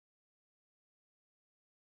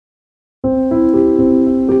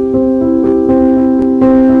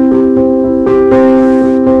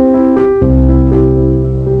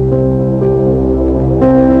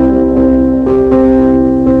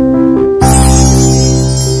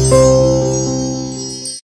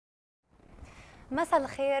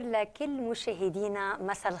الخير لكل مشاهدينا،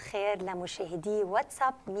 مساء الخير لمشاهدي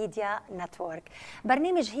واتساب ميديا نتورك.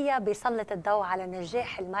 برنامج هي بيسلط الضوء على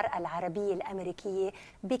نجاح المرأة العربية الأمريكية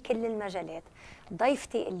بكل المجالات.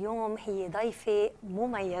 ضيفتي اليوم هي ضيفة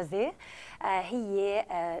مميزة، هي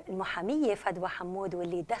المحامية فدوى حمود،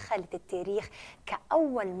 واللي دخلت التاريخ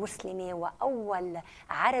كأول مسلمة وأول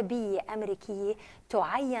عربية أمريكية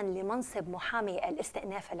تعين لمنصب محامي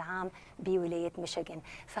الاستئناف العام بولاية ميشيغان.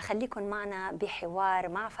 فخليكن معنا بحوار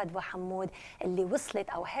مع فدوى حمود اللي وصلت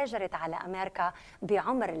أو هاجرت على أمريكا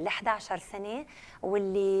بعمر ال 11 سنة،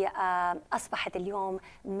 واللي أصبحت اليوم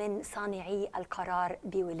من صانعي القرار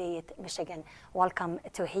بولاية ميشيغان. Welcome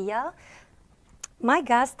to HEYA. My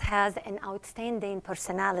guest has an outstanding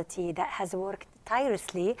personality that has worked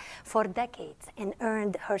tirelessly for decades and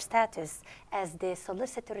earned her status as the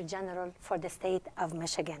Solicitor General for the state of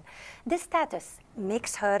Michigan. This status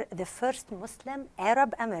makes her the first Muslim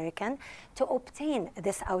Arab American to obtain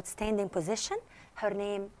this outstanding position. Her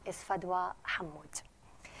name is Fadwa Hammoud.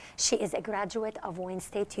 She is a graduate of Wayne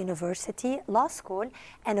State University Law School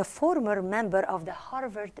and a former member of the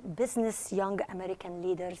Harvard Business Young American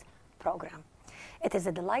Leaders Program. It is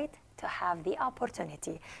a delight to have the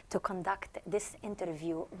opportunity to conduct this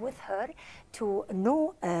interview with her, to know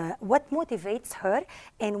what motivates her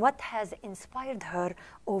and what has inspired her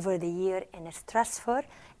over the year in a stressful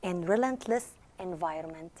and relentless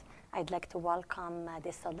environment. I'd like to welcome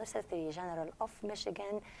the Solicitor General of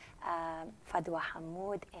Michigan, Fadwa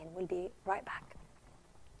Hammoud, and we'll be right back.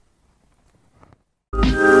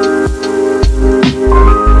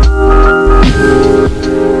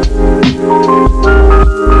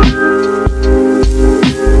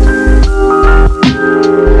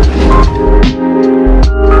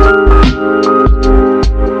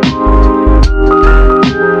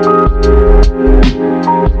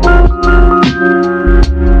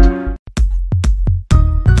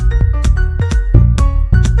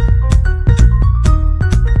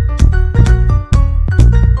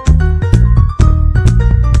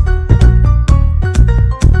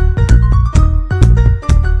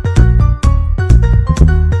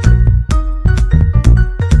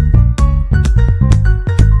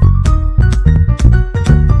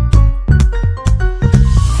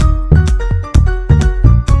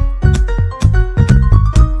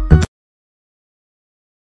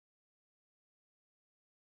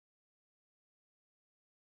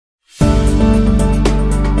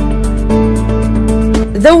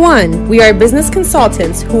 The One, we are business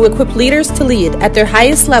consultants who equip leaders to lead at their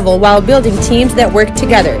highest level while building teams that work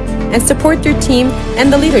together and support their team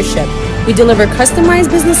and the leadership. We deliver customized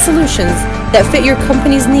business solutions that fit your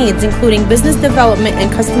company's needs, including business development and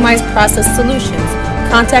customized process solutions.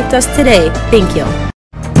 Contact us today. Thank you.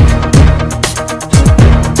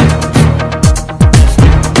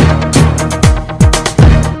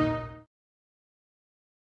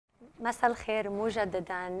 مساء الخير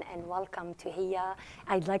مجددا and welcome to HEYA.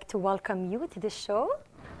 I'd like to welcome you to the show.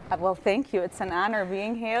 Well, thank you. It's an honor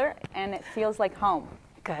being here, and it feels like home.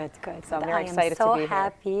 Good, good. So I'm very excited to be here. I am so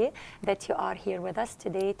happy that you are here with us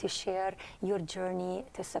today to share your journey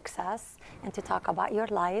to success and to talk about your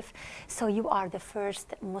life. So you are the first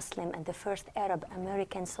Muslim and the first Arab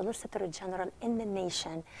American Solicitor General in the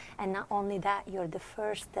nation. And not only that, you're the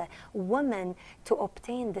first woman to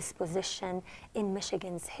obtain this position in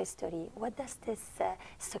Michigan's history. What does this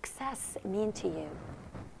success mean to you?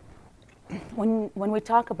 When we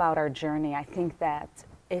talk about our journey, I think that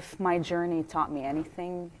if my journey taught me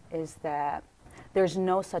anything, is that there's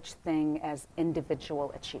no such thing as individual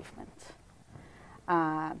achievement.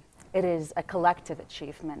 It is a collective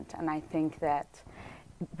achievement, and I think that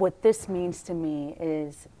what this means to me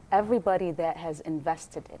is everybody that has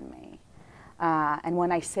invested in me. And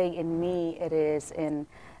when I say in me, it is in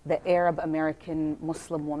the Arab American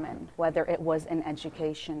Muslim woman, whether it was in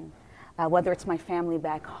education, whether it's my family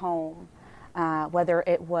back home, whether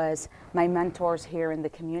it was my mentors here in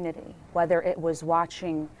the community, whether it was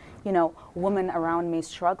watching, women around me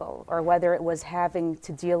struggle, or whether it was having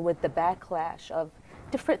to deal with the backlash of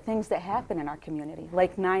different things that happen in our community,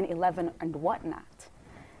 like 9/11 and whatnot.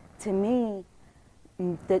 To me,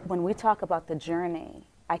 that when we talk about the journey,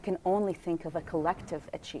 I can only think of a collective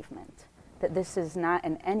achievement, that this is not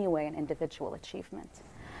in any way an individual achievement.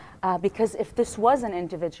 Because if this was an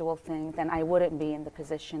individual thing, then I wouldn't be in the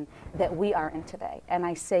position that we are in today. And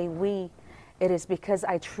I say we, it is because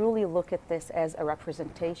I truly look at this as a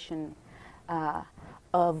representation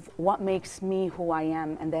of what makes me who I am,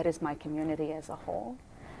 and that is my community as a whole.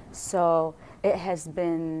 So it has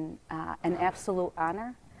been an absolute honor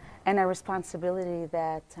and a responsibility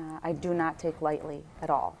that I do not take lightly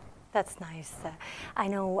at all. That's nice. I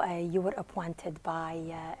know you were appointed by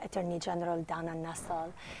Attorney General Donna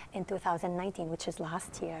Nussel in 2019, which is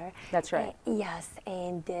last year. That's right. Yes,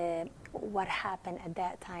 and what happened at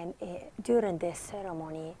that time during this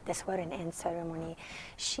ceremony, the swearing-in ceremony,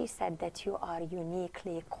 she said that you are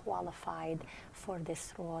uniquely qualified for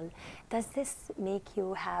this role. Does this make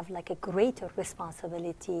you have like a greater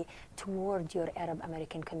responsibility toward your Arab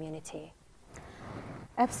American community?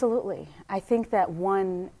 Absolutely. I think that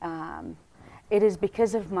it is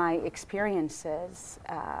because of my experiences,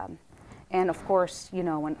 and of course, you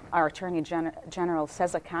know, when our Attorney General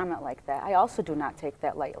says a comment like that, I also do not take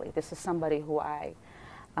that lightly. This is somebody who I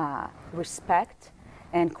respect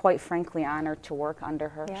and quite frankly honored to work under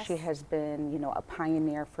her. Yes. She has been, you know, a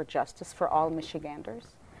pioneer for justice for all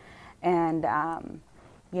Michiganders, and,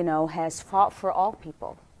 you know, has fought for all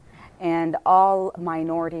people. And all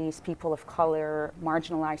minorities, people of color,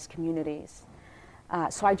 marginalized communities.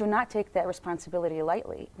 So I do not take that responsibility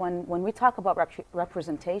lightly. When we talk about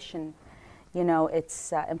representation, you know,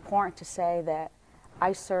 it's important to say that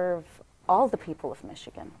I serve all the people of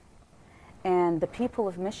Michigan. And the people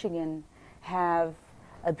of Michigan have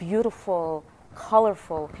a beautiful,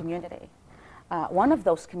 colorful community. One of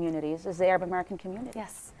those communities is the Arab American community.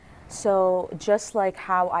 Yes. So just like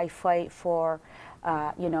how I fight for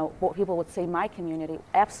you know, what people would say my community,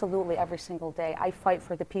 absolutely every single day I fight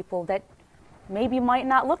for the people that maybe might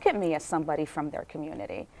not look at me as somebody from their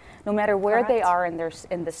community, no matter where they are in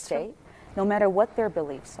the state, no matter what their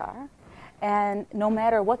beliefs are, and no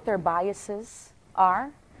matter what their biases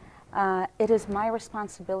are. It is my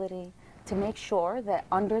responsibility to make sure that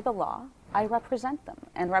under the law I represent them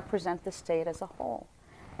and represent the state as a whole.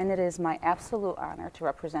 And it is my absolute honor to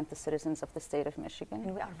represent the citizens of the state of Michigan.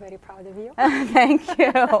 And we are very proud of you. Thank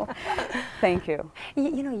you. Thank you.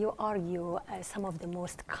 You know, you argue some of the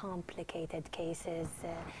most complicated cases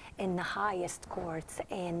in the highest courts,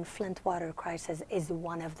 and Flint water crisis is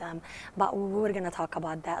one of them. But we're going to talk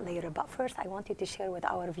about that later. But first, I want you to share with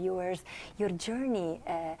our viewers your journey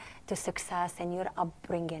to success and your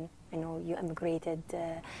upbringing. You know, you immigrated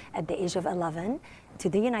at the age of 11 to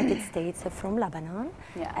the United States from Lebanon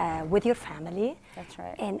with your family. That's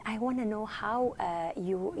right. And I want to know how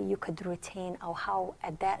you could retain, or how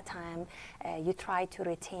at that time you tried to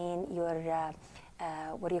retain your,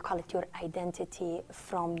 what do you call it, your identity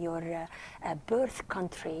from your birth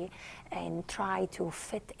country and try to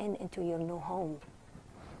fit into your new home.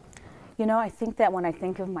 You know, I think that when I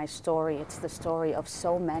think of my story, it's the story of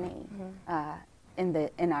so many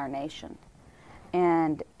in our nation.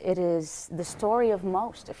 And it is the story of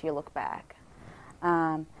most, if you look back.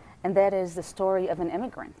 And that is the story of an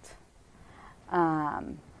immigrant.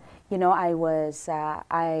 You know, I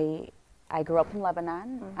grew up in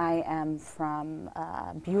Lebanon. I am from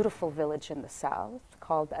a beautiful village in the south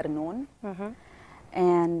called Arnoun.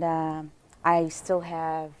 And I still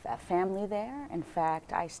have a family there. In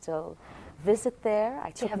fact, I still visit there.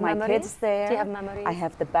 I took my kids there. Do you have memories? I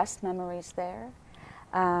have the best memories there.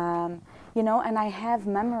 You know, and I have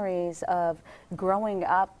memories of growing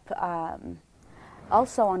up,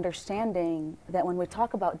 also understanding that when we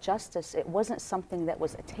talk about justice, it wasn't something that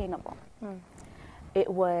was attainable. It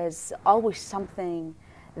was always something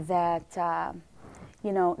that,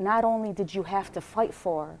 you know, not only did you have to fight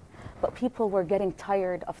for, but people were getting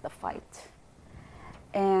tired of the fight.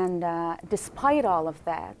 And despite all of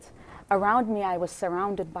that, around me I was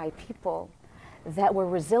surrounded by people that were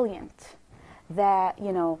resilient, that,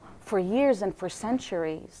 you know, for years and for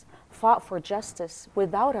centuries fought for justice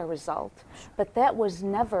without a result, but that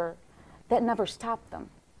never stopped them.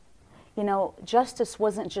 You know, justice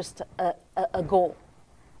wasn't just a goal,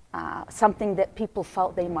 something that people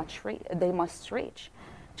felt they must reach.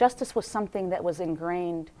 Justice was something that was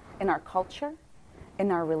ingrained in our culture,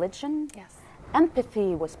 in our religion. Yes.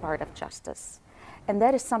 Empathy was part of justice. And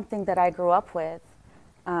that is something that I grew up with,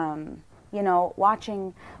 you know,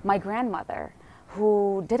 watching my grandmother,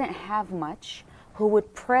 who didn't have much, who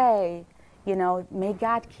would pray, you know, may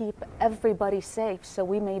God keep everybody safe so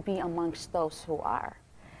we may be amongst those who are.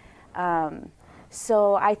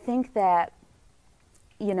 So I think that,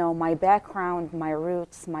 you know, my background, my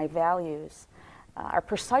roots, my values are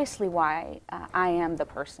precisely why I am the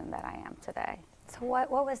person that I am today. So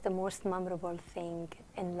what was the most memorable thing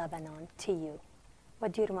in Lebanon to you?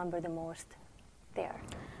 What do you remember the most there?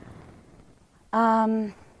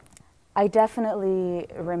 I definitely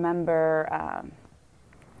remember,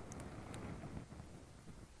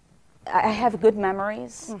 I have good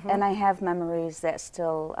memories, and I have memories that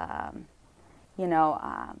still, you know,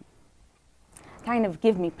 kind of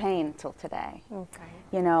give me pain till today. Okay.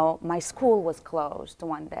 You know, my school was closed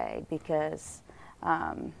one day because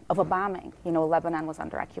a bombing. You know, Lebanon was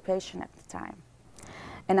under occupation at the time.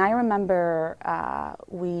 And I remember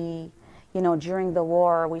we, you know, during the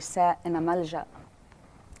war, we sat in a malja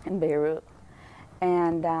in Beirut.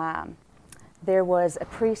 And there was a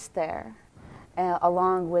priest there,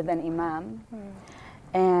 along with an imam.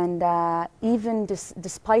 And even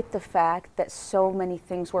despite the fact that so many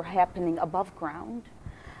things were happening above ground,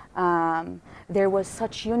 there was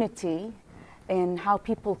such unity in how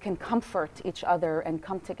people can comfort each other and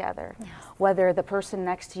come together. Yes. Whether the person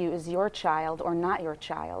next to you is your child or not your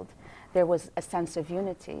child, there was a sense of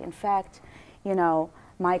unity. In fact, you know,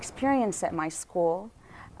 my experience at my school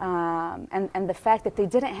and the fact that they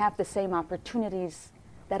didn't have the same opportunities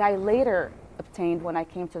that I later obtained when I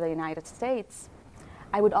came to the United States,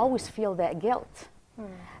 I would always feel that guilt,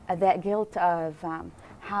 of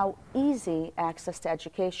how easy access to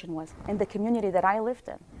education was in the community that I lived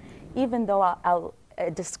in. Even though,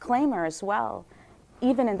 a disclaimer as well,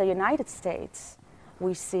 even in the United States,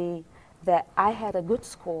 we see that I had a good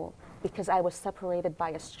school because I was separated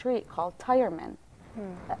by a street called Tireman,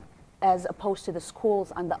 as opposed to the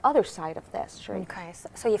schools on the other side of that street. Okay,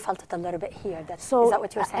 so you felt it a little bit here. Is So that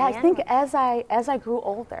what you're saying? I think as I grew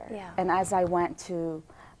older, Yeah. and as I went to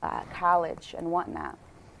college and whatnot,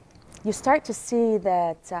 you start to see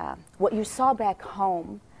that what you saw back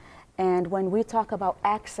home, and when we talk about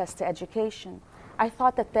access to education, I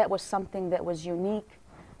thought that that was something that was unique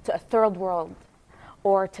to a third world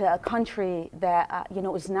or to a country that you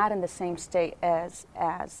know, is not in the same state as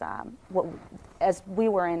we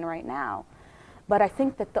were in right now. But I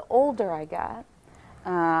think that the older I got,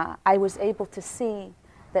 I was able to see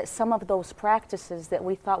that some of those practices that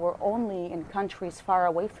we thought were only in countries far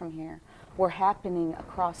away from here were happening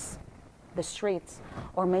across the streets,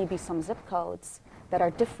 or maybe some zip codes that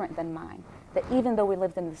are different than mine. That even though we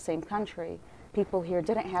lived in the same country, people here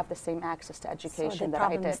didn't have the same access to education so the that I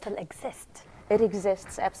problem did. still exists. It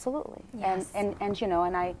exists, absolutely. Yes. And you know,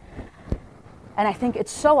 and I think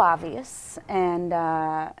it's so obvious, and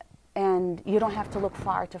you don't have to look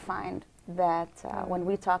far to find that when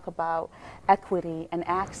we talk about equity and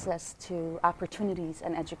access to opportunities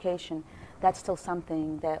and education, that's still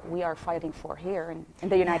something that we are fighting for here in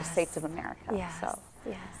the United States of America. Yes. So,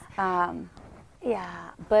 Yes. Yeah.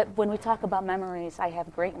 but when we talk about memories, I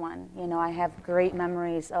have great one. You know, I have great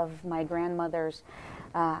memories of my grandmother's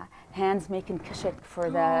hands making kishik for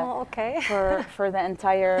the for the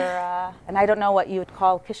entire and I don't know what you would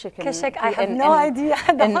call kishik I have no idea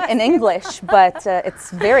in English, but it's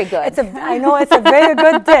very good. I know it's a very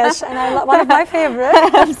good dish, and one of my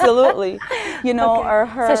favorites. Absolutely, you know, Okay. or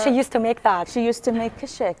her. So she used to make that. She used to make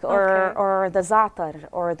kishik, or the za'atar,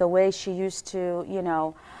 or the way she used to, you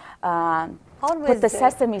know. Always put the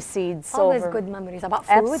sesame seeds always over. good memories about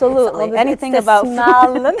food. Absolutely. Always, Anything it's the about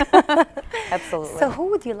smell. Absolutely. So who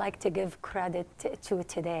would you like to give credit to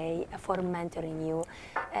today for mentoring you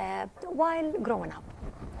while growing up?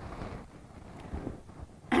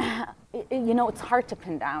 You know, it's hard to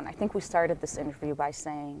pin down. I think we started this interview by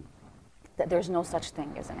saying that there's no such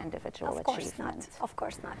thing as an individual achievement. Of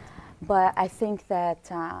course not. But I think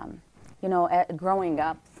that, you know, growing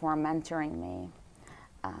up, for mentoring me,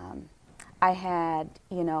 I had,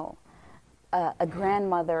 you know, a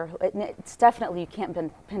grandmother. It's definitely, you can't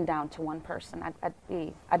pin down to one person.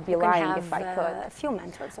 I'd be lying if I could. A few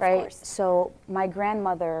mentors, of right? course. So my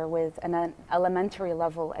grandmother, with an elementary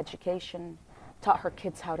level education, taught her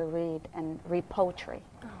kids how to read and read poetry,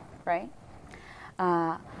 right?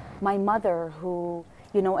 My mother, who,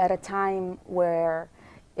 you know, at a time where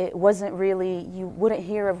it wasn't really, you wouldn't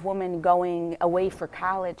hear of women going away for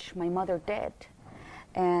college, my mother did.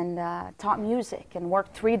 And taught music and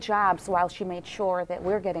worked 3 jobs while she made sure that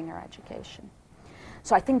we're getting our education.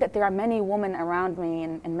 So I think that there are many women around me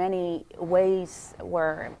in many ways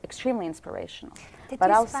were extremely inspirational. Did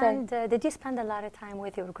you spend a lot of time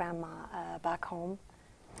with your grandma back home?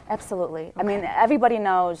 Absolutely. Okay. I mean, everybody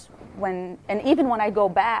knows and even when I go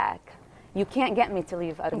back, you can't get me to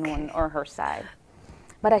leave Arnoun or her side.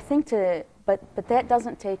 But I think but that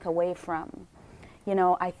doesn't take away from, you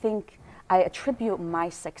know, I think I attribute my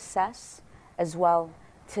success as well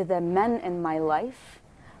to the men in my life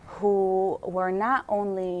who were not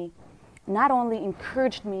only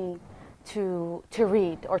encouraged me to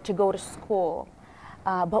read or to go to school,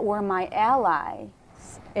 but were my allies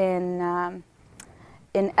in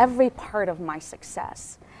every part of my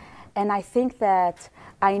success. And I think that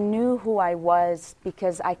I knew who I was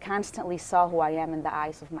because I constantly saw who I am in the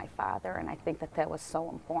eyes of my father, and I think that that was so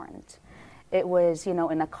important. It was, you know,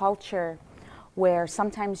 in a culture where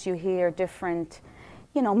sometimes you hear different,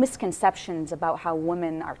 misconceptions about how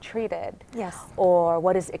women are treated, Yes. or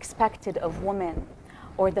what is expected of women,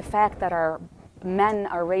 or the fact that our men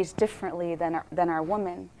are raised differently than our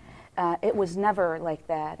women. It was never like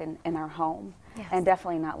that in our home, Yes. and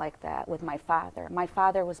definitely not like that with my father. My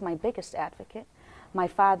father was my biggest advocate. My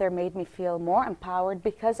father made me feel more empowered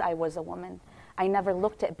because I was a woman. I never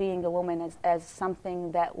looked at being a woman as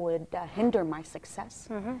something that would hinder my success.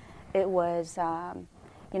 Mm-hmm. It was,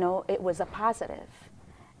 it was a positive.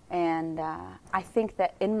 And I think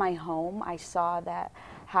that in my home, I saw that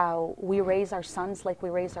how we raise our sons like we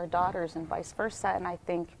raise our daughters and vice versa. And I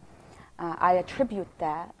think I attribute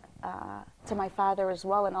that to my father as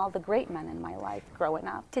well and all the great men in my life growing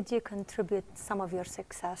up. Did you contribute some of your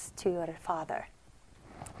success to your father?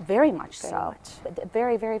 Very much Very so. much.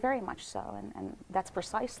 Very, very, very much so. And that's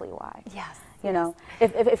precisely why. Yes. You know,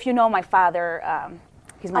 if you know my father,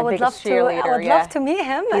 he's my biggest cheerleader. I would love to meet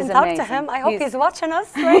him and He's talk amazing. to him. I hope he's watching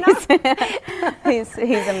us right now. He's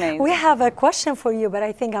amazing. We have a question for you, but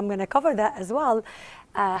I think I'm going to cover that as well.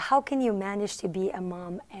 How can you manage to be a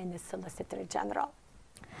mom and a Solicitor General?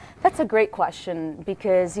 That's a great question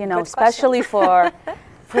because, Good especially for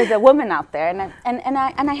the women out there, and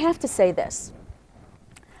I have to say this.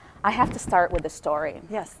 I have to start with a story.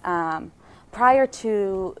 Yes. Prior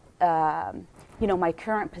to my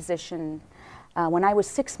current position, when I was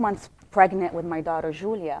 6 months pregnant with my daughter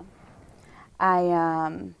Julia, I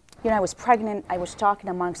was pregnant. I was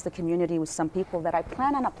talking amongst the community with some people that I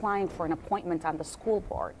plan on applying for an appointment on the school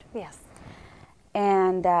board. Yes.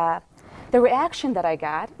 And the reaction that I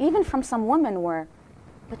got, even from some women, were,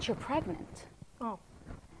 "But you're pregnant." Oh.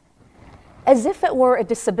 As if it were a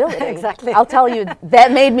disability. Exactly. I'll tell you,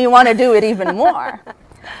 that made me want to do it even more.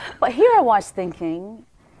 But here I was thinking,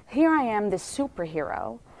 here I am, this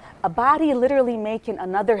superhero, a body literally making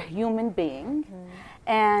another human being,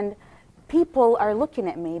 and people are looking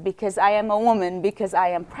at me because I am a woman, because I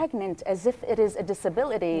am pregnant, as if it is a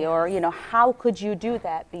disability, or, how could you do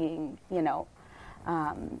that being,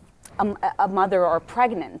 a mother or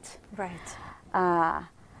pregnant? Right.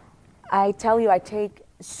 I tell you, I take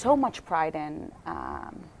so much pride in,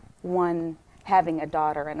 one, having a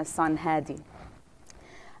daughter and a son, Hadi.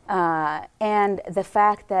 And the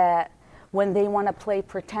fact that when they want to play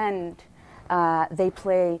pretend, they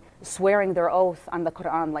play swearing their oath on the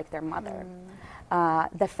Quran like their mother.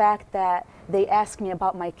 The fact that they ask me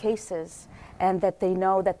about my cases and that they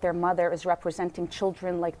know that their mother is representing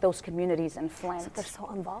children like those communities in Flint. So they're so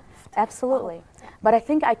involved. Absolutely. Oh. But I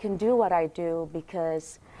think I can do what I do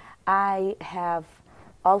because I have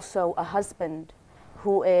also a husband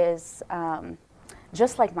who is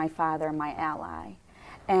just like my father, my ally.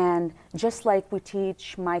 And just like we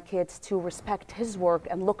teach my kids to respect his work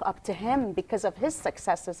and look up to him because of his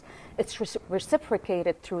successes, it's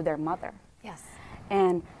reciprocated through their mother. Yes.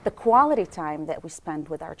 And the quality time that we spend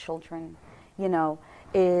with our children,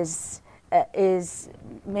 is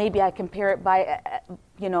maybe I compare it by,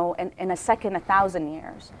 in a second, 1,000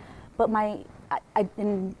 years. But I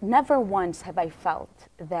never once have I felt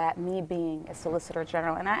that me being a Solicitor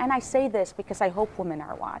General, and I say this because I hope women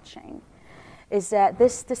are watching, is that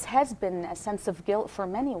this has been a sense of guilt for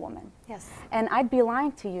many women. Yes. And I'd be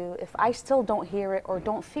lying to you if I still don't hear it or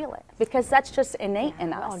don't feel it, because that's just innate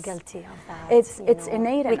in us. We're all guilty of that. It's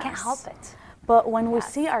innate in us. We can't help it. But when we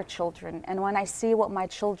see our children, and when I see what my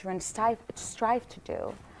children strive to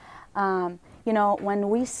do, when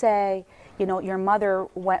we say, your mother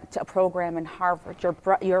went to a program in Harvard,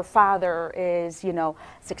 your father is,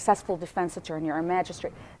 successful defense attorney or a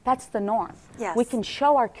magistrate, that's the norm. Yes. We can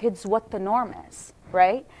show our kids what the norm is,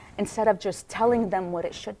 right? Instead of just telling them what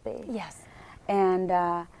it should be. Yes. And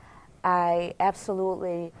I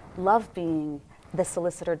absolutely love being the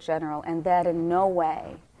Solicitor General, and that in no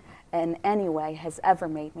way, in any way, has ever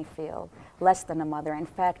made me feel less than a mother. In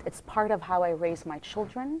fact, it's part of how I raise my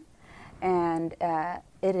children, and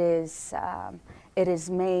it has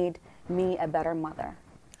made me a better mother.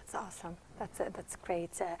 That's awesome. That's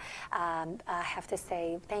great. I have to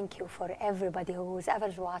say thank you for everybody who's ever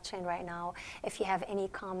watching right now. If you have any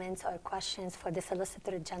comments or questions for the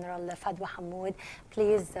Solicitor General Fadwa Hammoud,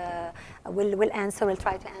 please we'll answer. We'll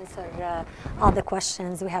try to answer all the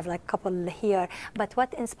questions. We have like a couple here. But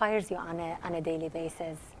what inspires you on a daily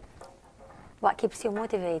basis? What keeps you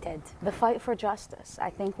motivated? The fight for justice. I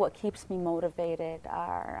think what keeps me motivated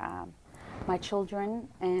are my children,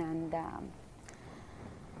 and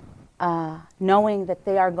knowing that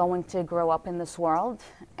they are going to grow up in this world,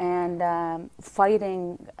 and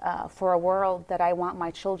fighting for a world that I want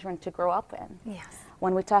my children to grow up in. Yes.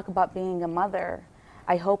 When we talk about being a mother,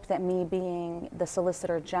 I hope that me being the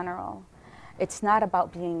Solicitor General, it's not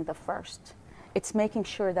about being the first. it's making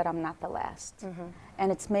sure that I'm not the last.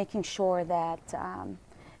 And it's making sure that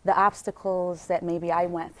the obstacles that maybe I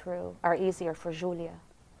went through are easier for Julia.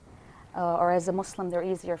 Or as a Muslim, they're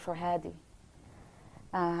easier for Hadi.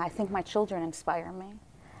 I think my children inspire me.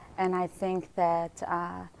 And I think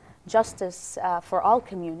that justice for all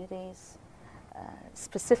communities,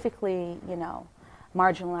 specifically, you know,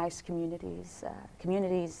 marginalized communities,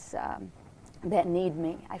 communities that need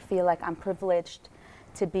me. I feel like I'm privileged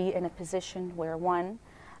to be in a position where, one,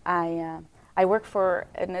 I work for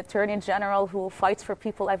an attorney general who fights for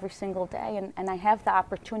people every single day, and I have the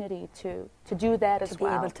opportunity to do that as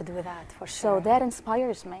well. To be able to do that, for sure. So that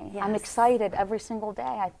inspires me. Yes. I'm excited every single day.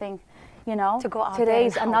 I think, you know, to go out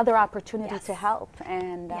today's there and another help. opportunity Yes. to help.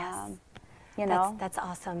 And, Yes. you know. That's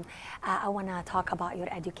awesome. I want to talk about your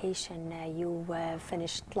education. You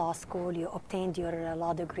finished law school, you obtained your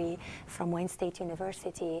law degree from Wayne State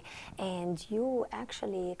University, and you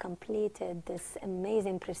actually completed this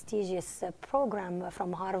amazing, prestigious program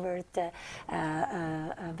from Harvard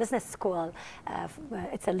Business School.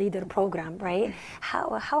 It's a leader program, right?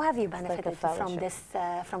 How have you benefited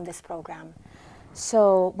from this program?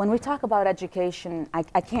 So when we talk about education,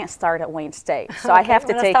 I can't start at Wayne State, so I have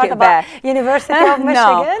to take it back. University of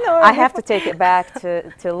Michigan? No, I have to take it back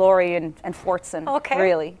to Laurie and Fortson,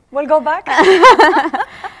 really. We'll go back.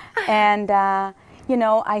 And, you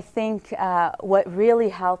know, I think what really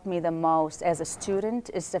helped me the most as a student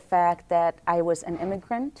is the fact that I was an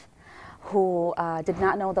immigrant who did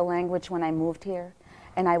not know the language when I moved here,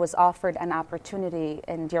 and I was offered an opportunity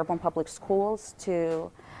in Dearborn Public Schools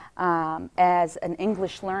to as an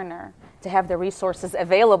English learner, to have the resources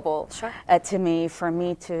available to me for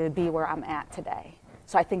me to be where I'm at today.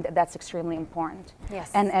 So I think that that's extremely important.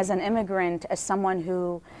 Yes. And as an immigrant, as someone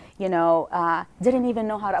who, you know, didn't even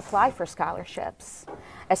know how to apply for scholarships,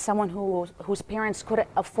 as someone whose parents couldn't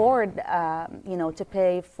afford, you know, to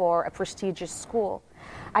pay for a prestigious school,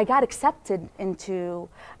 I got accepted into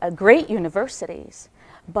great universities,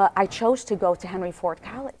 but I chose to go to Henry Ford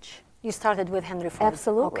College. You started with Henry Ford.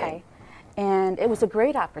 Absolutely. Okay. And it was a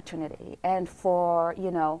great opportunity. And for, you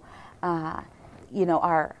know,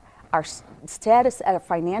 our status, our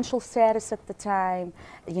financial status at the time,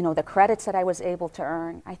 you know, the credits that I was able to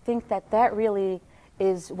earn, I think that that really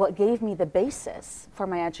is what gave me the basis for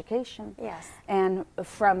my education. Yes. And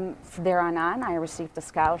from there on, I received a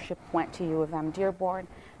scholarship, went to U of M Dearborn,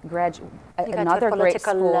 another great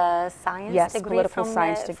school. Political science yes, degree political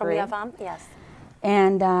science from degree. U of M? Yes.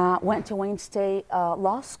 And went to Wayne State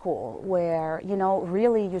Law School, where, you know,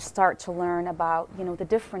 really you start to learn about, you know, the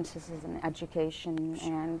differences in education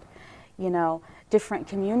and, you know, different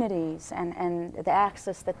communities and the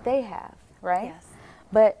access that they have, right? Yes.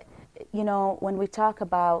 But, you know, when we talk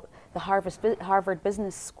about the Harvard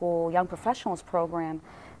Business School Young Professionals Program,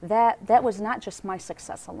 that was not just my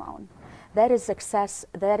success alone. That is success,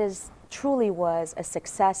 truly was a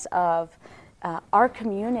success of our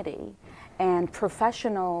community and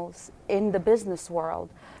professionals in the business world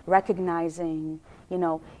recognizing, you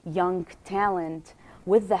know, young talent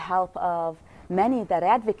with the help of many that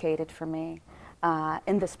advocated for me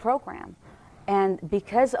in this program. And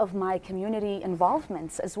because of my community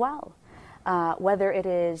involvements as well, whether it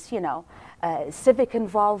is, you know, civic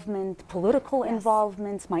involvement, political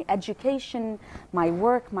involvement, my education, my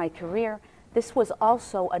work, my career, this was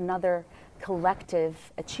also another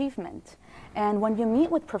collective achievement. And when you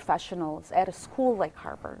meet with professionals at a school like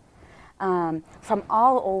Harvard, from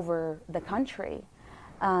all over the country,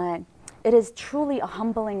 it is truly a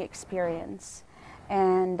humbling experience.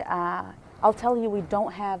 And I'll tell you, we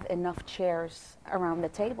don't have enough chairs around the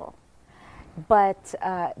table. But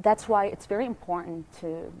that's why it's very important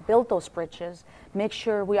to build those bridges, make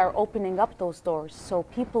sure we are opening up those doors so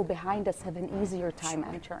people behind us have an easier time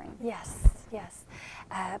entering. Yes, yes.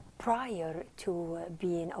 Prior to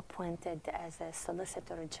being appointed as a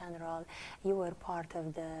Solicitor General, you were part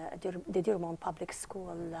of the Dearborn Public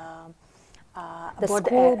School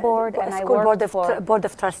school board, and I worked for board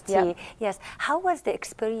of trustee. Yep. Yes. How was the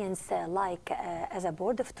experience like as a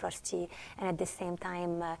board of trustee, and at the same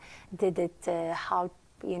time, did it help,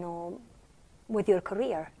 you know, with your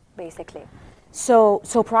career, basically? So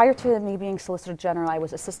prior to me being Solicitor General, I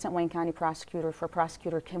was Assistant Wayne County Prosecutor for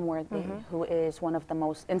Prosecutor Kim Worthy, who is one of the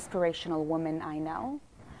most inspirational women I know,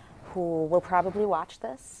 who will probably watch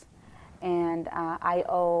this. And I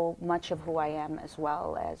owe much of who I am as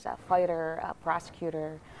well as a fighter, a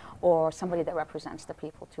prosecutor, or somebody that represents the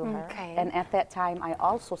people to her. Okay. And at that time, I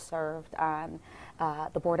also served on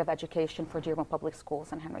the Board of Education for Dearborn Public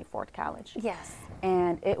Schools and Henry Ford College. Yes.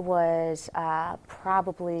 And it was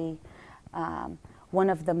probably one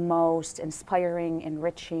of the most inspiring,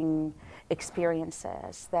 enriching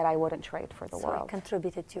experiences that I wouldn't trade for the world. So it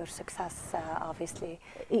contributed to your success, obviously.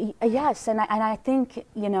 Yes, and I think,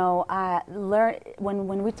 you know,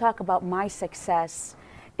 when we talk about my success,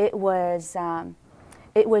 it was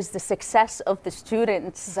the success of the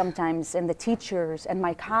students sometimes and the teachers and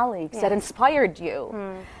my colleagues that inspired you,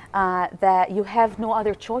 that you have no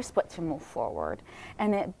other choice but to move forward.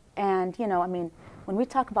 And you know, I mean, when we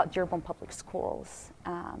talk about Dearborn Public Schools,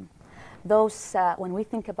 when we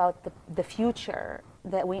think about the future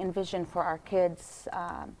that we envision for our kids,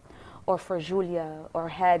 or for Julia or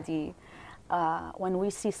Hadi, when we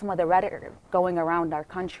see some of the rhetoric going around our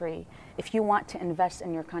country, if you want to invest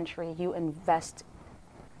in your country, you invest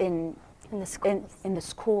in the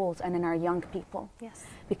schools and in our young people. Yes.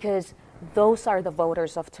 Because those are the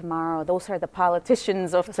voters of tomorrow. Those are the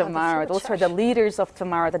politicians of tomorrow. Those are the leaders of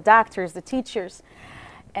tomorrow, the doctors, the teachers.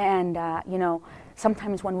 And, you know,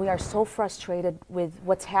 sometimes when we are so frustrated with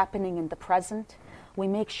what's happening in the present, we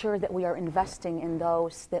make sure that we are investing in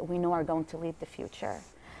those that we know are going to lead the future.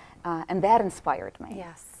 And that inspired me.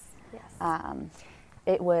 Yes, yes.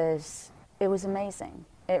 It was amazing.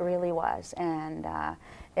 It really was. And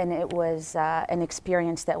it was an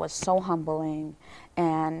experience that was so humbling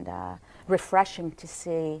and refreshing to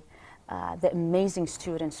see the amazing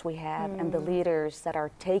students we have and the leaders that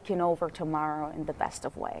are taking over tomorrow in the best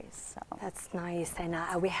of ways. So. That's nice.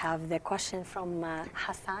 And we have the question from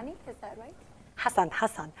Hassani, is that right?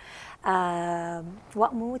 Hassan.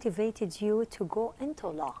 What motivated you to go into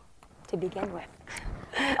law to begin with?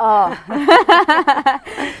 Oh,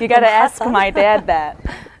 you got to ask my dad that.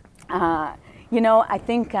 You know, I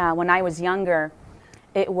think when I was younger,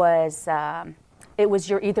 it was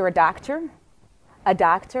you're either a doctor,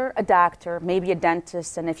 maybe a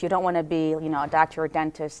dentist, and if you don't want to be, you know, a doctor or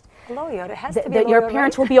dentist, a lawyer. It has to be a lawyer, your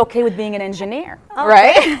parents right? will be okay with being an engineer,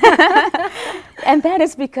 right? And that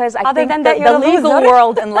is because I think the legal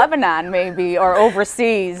world in Lebanon, maybe, or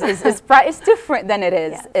overseas, is different than it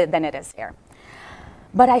is here.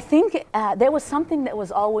 But I think there was something that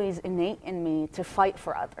was always innate in me to fight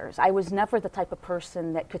for others. I was never the type of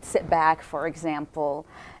person that could sit back, for example,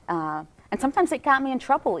 and sometimes it got me in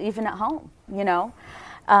trouble, even at home, you know.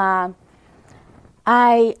 I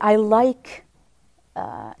like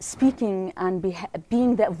speaking on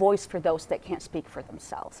being that voice for those that can't speak for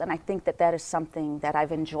themselves. And I think that is something that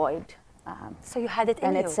I've enjoyed. So you had it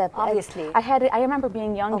in you, obviously. I had it. I remember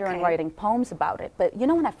being younger and writing poems about it. But you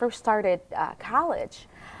know, when I first started college,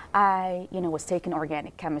 I was taking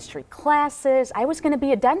organic chemistry classes. I was going to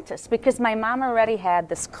be a dentist because my mom already had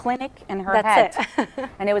this clinic in her head,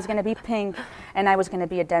 and it was going to be pink, and I was going to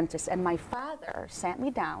be a dentist. And my father sat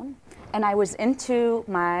me down, and I was into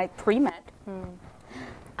my pre-med.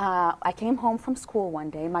 I came home from school one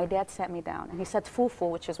day. My dad sat me down, and he said, "Fufu,"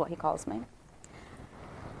 which is what he calls me.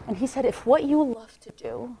 And he said, if what you love to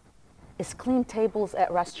do is clean tables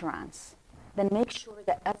at restaurants, then make sure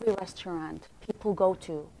that every restaurant people go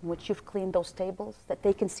to in which you've cleaned those tables, that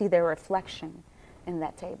they can see their reflection in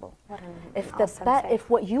that table. If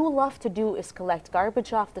what you love to do is collect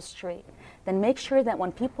garbage off the street, then make sure that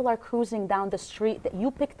when people are cruising down the street that you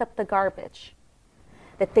picked up the garbage,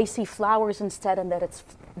 that they see flowers instead and that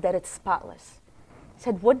it's spotless. He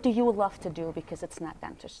said, what do you love to do because it's not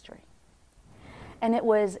dentistry? And it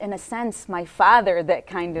was, in a sense, my father that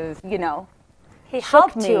kind of, you know, he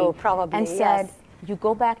helped you probably, and said, you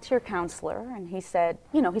go back to your counselor. And he said,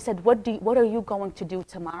 what are you going to do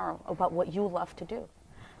tomorrow about what you love to do?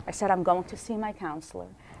 I said, I'm going to see my counselor,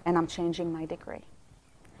 and I'm changing my degree.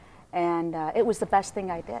 And it was the best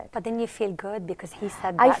thing I did. But then you feel good because he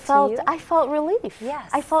said that to you? I felt relief. Yes.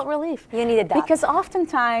 I felt relief. You needed that. Because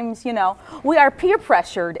oftentimes, you know, we are peer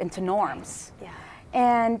pressured into norms. Yeah.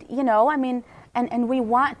 And, you know, I mean, and we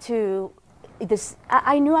want to,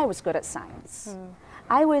 I knew I was good at science.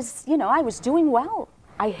 I was doing well.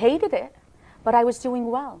 I hated it, but I was doing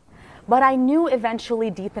well. But I knew eventually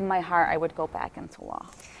deep in my heart I would go back into law.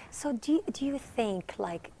 So do you think,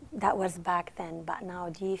 like, that was back then, but now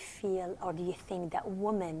do you feel or do you think that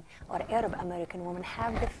women or Arab American women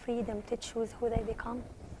have the freedom to choose who they become?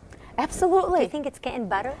 Absolutely. Do you think it's getting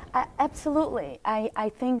better? Absolutely. I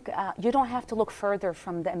think you don't have to look further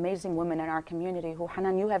from the amazing women in our community who,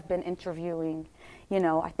 Hanan, you have been interviewing, you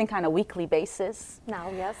know, I think on a weekly basis. Now,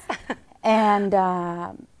 yes. And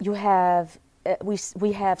you have,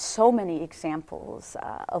 we have so many examples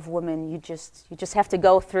of women. You just have to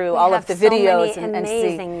go through all of the videos and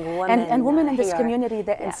see. And women in this community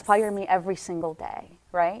that inspire me every single day,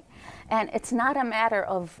 right? And it's not a matter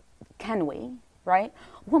of can we. right?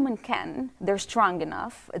 Women can. They're strong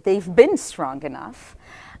enough. They've been strong enough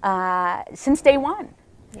since day one.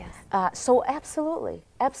 Yes. So absolutely,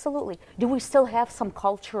 absolutely. Do we still have some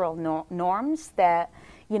cultural norms that,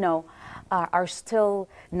 you know, are still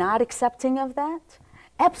not accepting of that?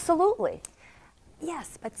 Absolutely.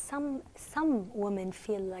 Yes, but some women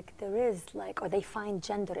feel like there is like, or they find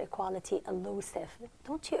gender equality elusive.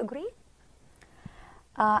 Don't you agree?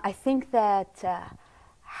 I think that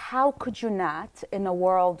how could you not, in a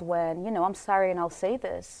world when, you know, I'm sorry and I'll say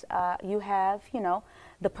this, you have, you know,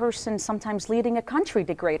 the person sometimes leading a country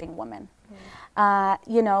degrading women.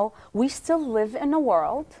 You know, we still live in a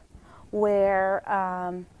world where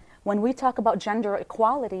when we talk about gender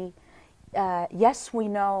equality, yes, we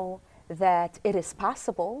know that it is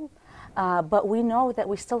possible, but we know that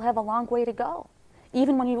we still have a long way to go.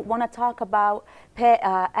 Even when you want to talk about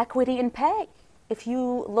equity in pay, if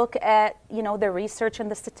you look at, you know, the research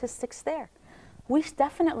and the statistics there, we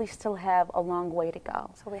definitely still have a long way to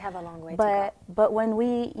go. So we have a long way to go. But when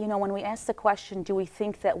we, you know, when we ask the question, do we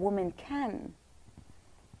think that women can?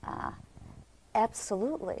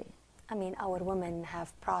 Absolutely. I mean, our women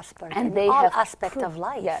have prospered And in they all have aspects of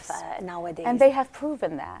life yes. nowadays. And they have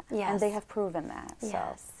proven that. Yes. And they have proven that. So.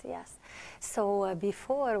 Yes, yes. So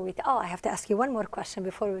before we, I have to ask you one more question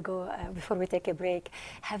before we go, before we take a break.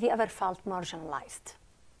 Have you ever felt marginalized?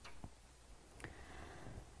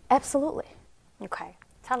 Absolutely. Okay,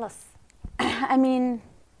 tell us. I mean,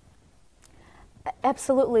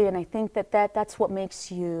 absolutely, and I think that's what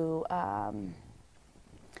makes you,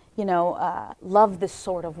 you know, love this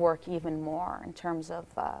sort of work even more in terms of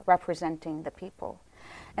representing the people.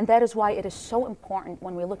 And that is why it is so important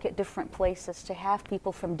when we look at different places to have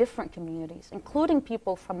people from different communities, including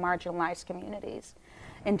people from marginalized communities,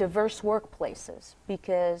 in diverse workplaces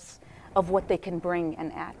because of what they can bring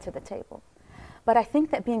and add to the table. But I think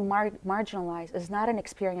that being marginalized is not an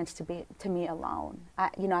experience to me alone.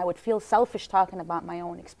 You know, I would feel selfish talking about my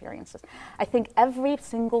own experiences. I think every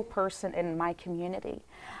single person in my community,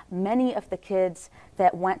 many of the kids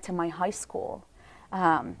that went to my high school,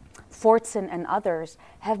 Fortson and others,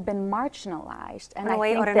 have been marginalized. And in a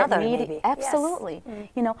way or that another, maybe. Absolutely. Yes.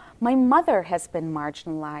 You know, my mother has been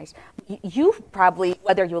marginalized. You probably,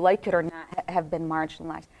 whether you like it or not, have been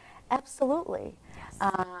marginalized. Absolutely. Yes.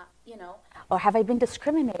 You know, or have I been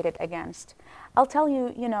discriminated against? I'll tell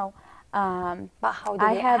you, you know, but how do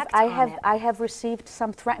I have received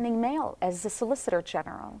some threatening mail as the Solicitor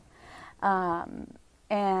General.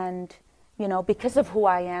 And, you know, because of who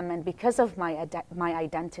I am and because of my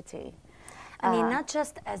identity. I mean, not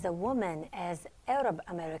just as a woman, as Arab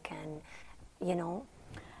American, you know.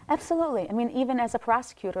 Absolutely. I mean, even as a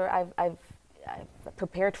prosecutor, I've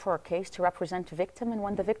prepared for a case to represent a victim, and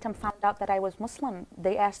when the victim found out that I was Muslim,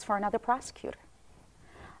 they asked for another prosecutor.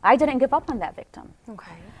 I didn't give up on that victim.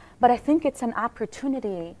 Okay. But I think it's an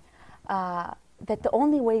opportunity that the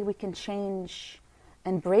only way we can change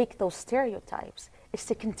and break those stereotypes is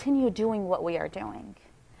to continue doing what we are doing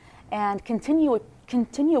and continue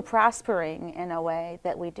prospering in a way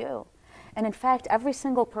that we do. And in fact, every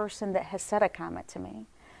single person that has said a comment to me,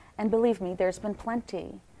 and believe me, there's been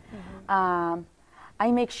plenty,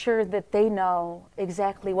 I make sure that they know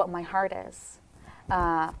exactly what my heart is.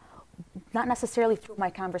 Not necessarily through my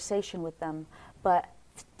conversation with them, but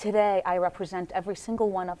today I represent every single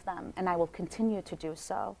one of them, and I will continue to do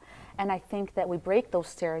so. And I think that we break those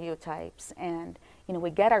stereotypes, and you know, we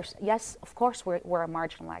get our, yes, of course we're a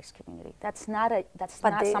marginalized community. That's not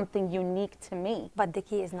something unique to me. But the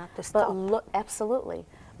key is not to stop. But look, absolutely.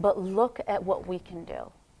 But look at what we can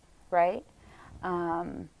do, right?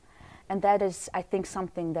 And that is, I think,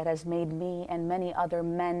 something that has made me and many other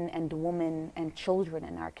men and women and children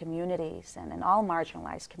in our communities and in all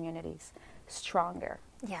marginalized communities stronger.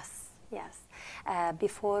 Yes, yes.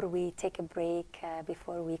 Before we take a break,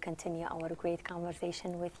 before we continue our great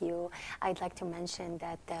conversation with you, I'd like to mention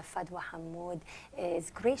that Fadwa Hammoud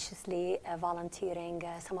is graciously volunteering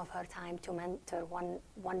some of her time to mentor one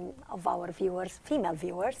of our viewers, female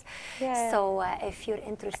viewers. Yeah. So if you're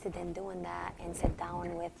interested in doing that and sit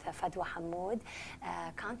down with Fadwa Hammoud,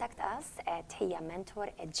 contact us at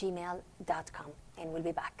heyamentor@gmail.com, and we'll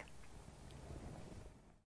be back.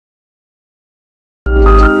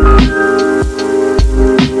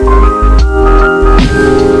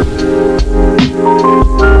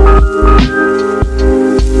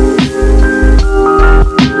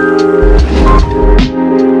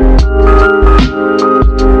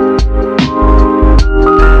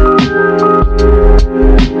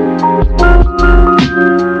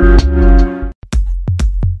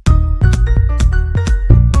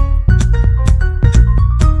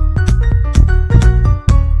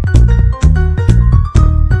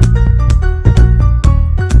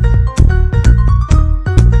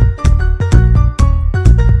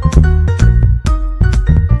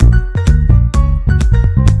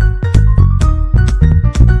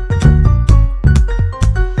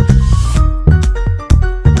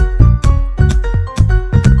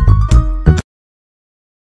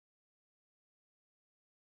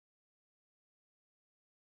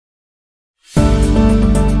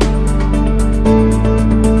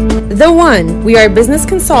 One, we are business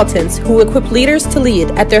consultants who equip leaders to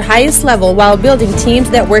lead at their highest level while building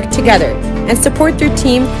teams that work together and support their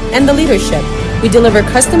team and the leadership. We deliver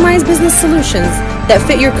customized business solutions that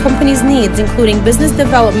fit your company's needs, including business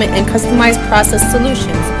development and customized process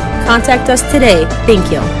solutions. Contact us today.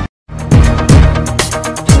 Thank you.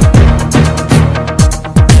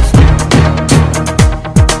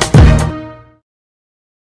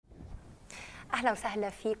 أهلا وسهلا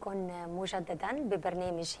فيكم مجددا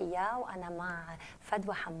ببرنامج هيا، وأنا مع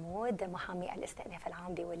فدوى حمود محامي الاستئناف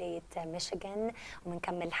العام بولاية ميشيغان،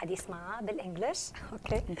 وبنكمل الحديث معها بالإنجليش.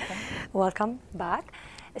 Okay. Welcome back.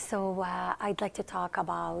 So I'd like to talk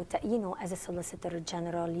about, as a Solicitor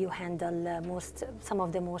General, you handle some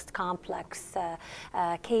of the most complex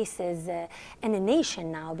cases in the nation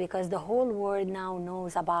now, because the whole world now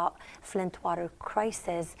knows about Flint water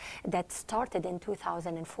crisis that started in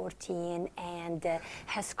 2014 and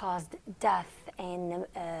has caused death and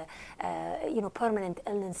permanent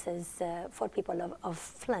illnesses for people of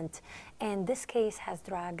Flint. And this case has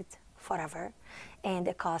dragged forever, and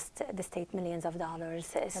it cost the state millions of dollars.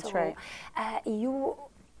 That's right.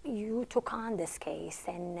 You took on this case,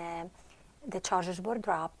 and the charges were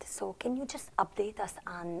dropped. So can you just update us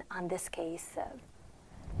on this case?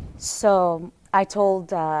 So I told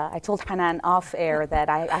Hanan off air that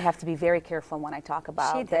I have to be very careful when I talk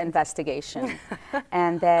about the investigation,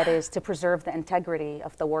 and that is to preserve the integrity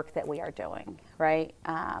of the work that we are doing, right?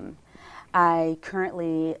 I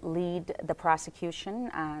currently lead the prosecution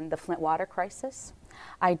on the Flint water crisis.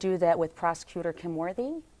 I do that with Prosecutor Kim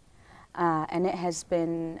Worthy, and it has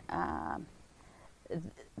been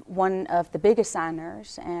one of the biggest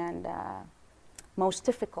honors and most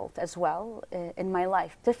difficult as well in my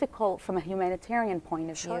life. Difficult from a humanitarian point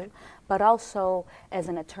of view, but also as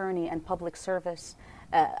an attorney and public service,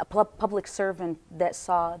 a public servant that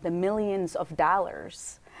saw the millions of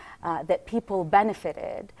dollars that people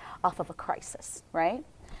benefited off of a crisis, right?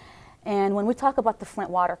 And when we talk about the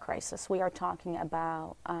Flint water crisis, we are talking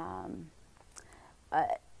about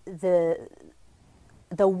the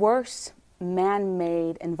worst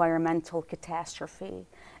man-made environmental catastrophe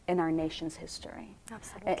in our nation's history.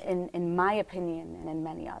 Absolutely. In my opinion, and in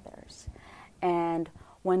many others. And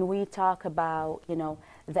when we talk about,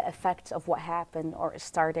 the effects of what happened or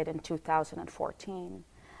started in 2014,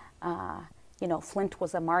 Flint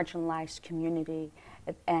was a marginalized community,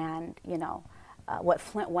 and what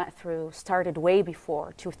Flint went through started way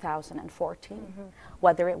before 2014,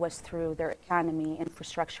 whether it was through their economy,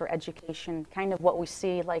 infrastructure, education, kind of what we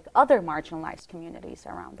see like other marginalized communities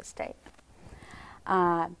around the state.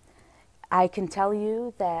 I can tell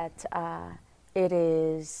you that it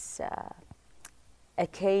is a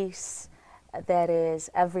case that is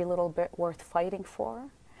every little bit worth fighting for,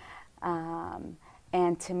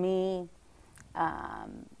 and to me,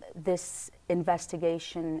 this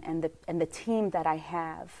investigation and the team that I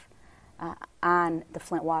have on the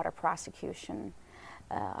Flint water prosecution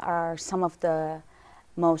are some of the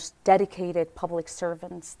most dedicated public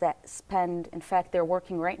servants that spend, in fact, they're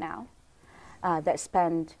working right now, that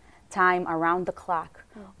spend time around the clock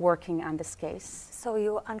working on this case. So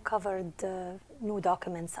you uncovered new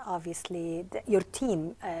documents, obviously. Your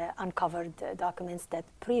team uncovered documents that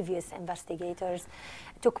previous investigators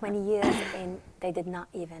took many years and they did not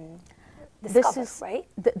even discover, this is, right?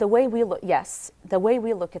 The way we look, yes, the way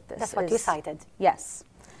we look at this. That's what you cited. Yes.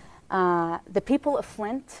 The people of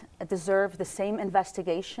Flint deserve the same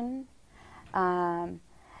investigation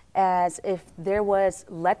as if there was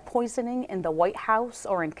lead poisoning in the White House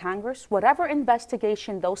or in Congress. Whatever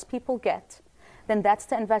investigation those people get, then that's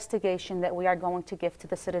the investigation that we are going to give to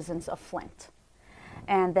the citizens of Flint.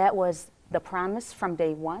 And that was the promise from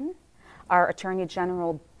day one. Our Attorney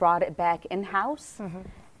General brought it back in-house,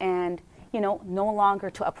 and no longer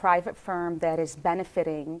to a private firm that is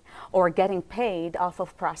benefiting or getting paid off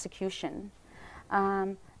of prosecution.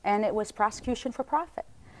 And it was prosecution for profit.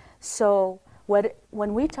 So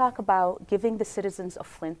when we talk about giving the citizens of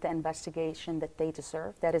Flint the investigation that they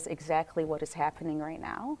deserve, that is exactly what is happening right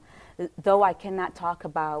now. Though I cannot talk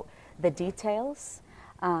about the details,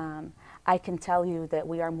 I can tell you that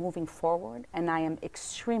we are moving forward, and I am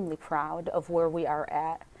extremely proud of where we are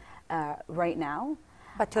at right now.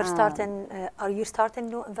 But you're starting, are you starting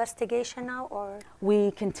new investigation now, or?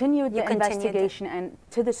 We continued the investigation, and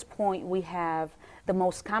to this point we have the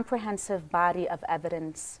most comprehensive body of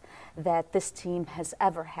evidence that this team has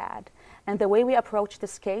ever had. And the way we approached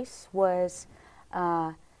this case was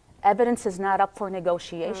evidence is not up for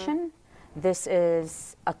negotiation. This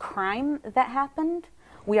is a crime that happened.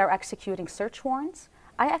 We are executing search warrants.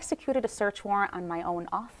 I executed a search warrant on my own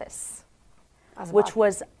office, which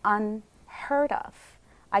was unheard of.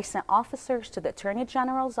 I sent officers to the Attorney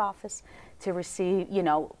General's office to receive,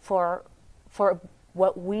 for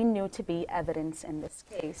what we knew to be evidence in this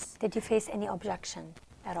case. Did you face any objection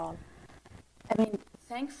at all? I mean,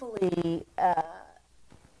 thankfully,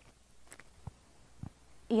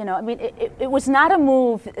 it was not a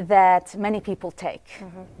move that many people take.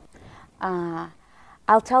 Mm-hmm.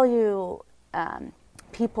 I'll tell you,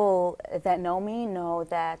 people that know me know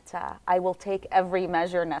that I will take every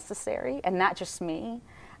measure necessary, and not just me.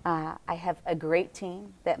 I have a great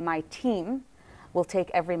team, that my team will take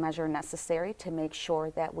every measure necessary to make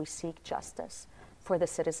sure that we seek justice for the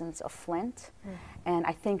citizens of Flint. Mm. And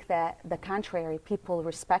I think that the contrary, people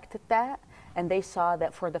respected that, and they saw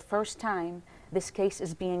that for the first time, this case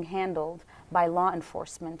is being handled by law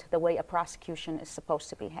enforcement the way a prosecution is supposed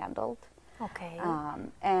to be handled. Okay.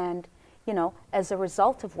 And, as a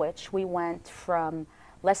result of which, we went from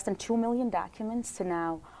less than 2 million documents to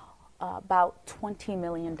now about 20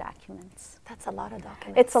 million documents. That's a lot of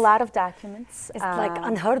documents. It's a lot of documents. It's like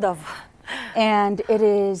unheard of. And it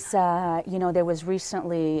is, there was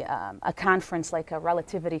recently a conference, like a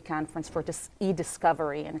relativity conference for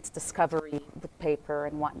e-discovery, and it's discovery with paper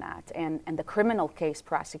and whatnot. And the criminal case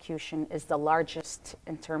prosecution is the largest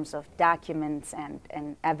in terms of documents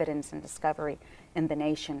and evidence and discovery in the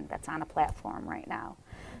nation that's on a platform right now.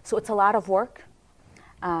 So it's a lot of work.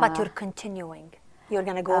 But you're continuing. You're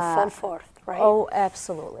going to go full forth, right? Oh,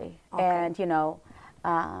 absolutely. Okay. And,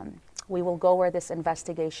 we will go where this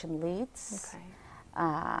investigation leads.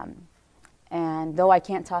 Okay. And though I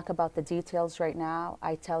can't talk about the details right now,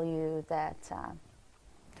 I tell you that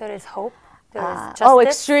there is hope. There is justice. Oh,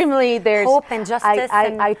 extremely. There's hope and justice.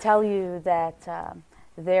 I tell you that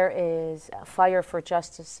there is a fire for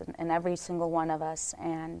justice in every single one of us,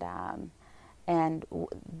 and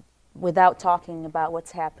without talking about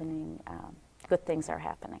what's happening, good things are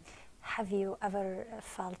happening. Have you ever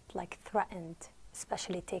felt like threatened,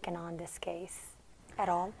 especially taking on this case at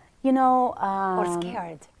all? Or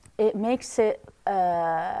scared? It makes it,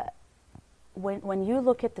 when you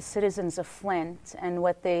look at the citizens of Flint and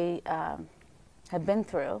what they have been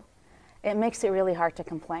through, it makes it really hard to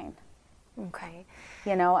complain. Okay.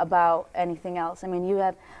 About anything else. I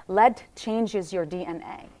mean, lead changes your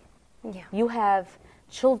DNA. Yeah. You have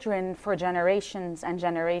children for generations and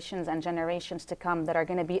generations and generations to come that are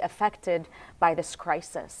going to be affected by this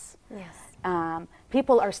crisis. Yes.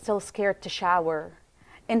 People are still scared to shower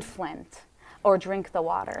in Flint or drink the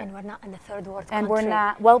water. And we're not in the third world country. And we're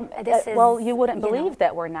not. Well, you wouldn't believe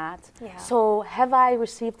that we're not. Yeah. So have I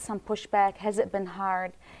received some pushback? Has it been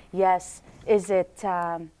hard? Yes. Is it,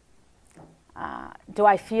 do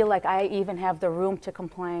I feel like I even have the room to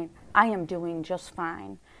complain? I am doing just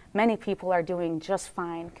fine. Many people are doing just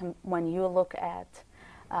fine when you look at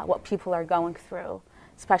what people are going through,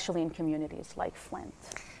 especially in communities like Flint.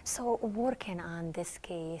 So working on this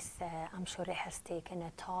case, I'm sure it has taken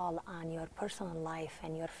a toll on your personal life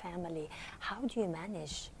and your family. How do you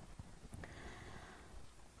manage?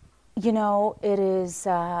 It is,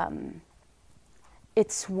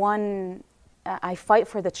 it's one, I fight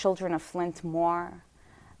for the children of Flint more.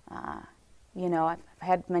 I've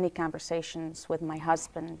had many conversations with my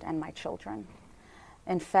husband and my children.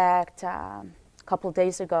 In fact, a couple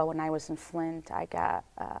days ago when I was in Flint, I got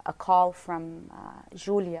a call from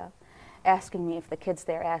Julia asking me if the kids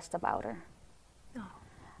there asked about her.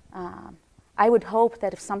 Oh. I would hope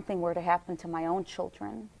that if something were to happen to my own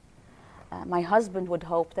children, my husband would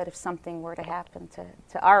hope that if something were to happen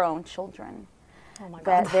to our own children, oh my God,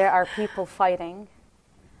 that there are people fighting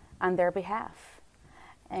on their behalf.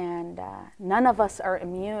 And none of us are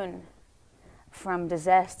immune from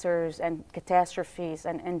disasters and catastrophes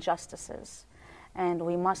and injustices. And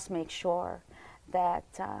we must make sure that,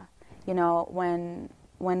 when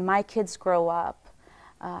my kids grow up,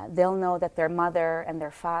 they'll know that their mother and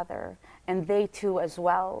their father, and they too as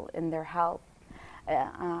well in their help,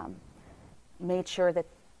 made sure that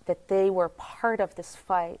they were part of this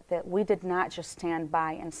fight, that we did not just stand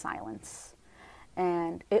by in silence.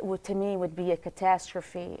 And it would, to me, would be a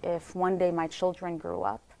catastrophe if one day my children grew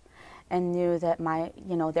up and knew that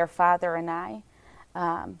their father and I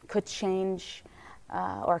could change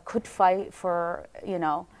or could fight for,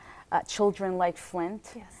 children like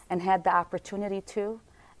Flint. Yes. And had the opportunity to,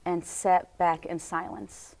 and sat back in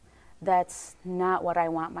silence. That's not what I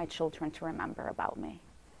want my children to remember about me.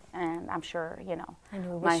 And I'm sure,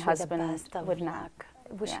 my husband would not.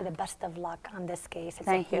 Wish you the best of luck on this case. It's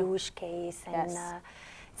Thank a you. huge case, and Yes.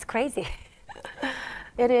 it's crazy.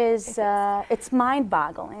 It is. It's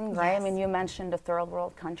mind-boggling, right? Yes. I mean, you mentioned a third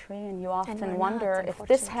world country, and you we're often not, wonder if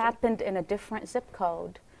this unfortunately. happened in a different zip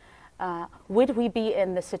code, would we be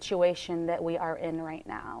in the situation that we are in right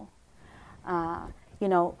now? You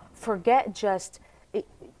know, forget just,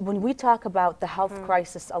 when we talk about the health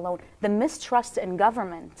crisis alone, the mistrust in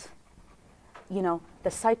government, you know, the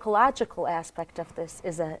psychological aspect of this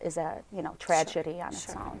is a you know, tragedy on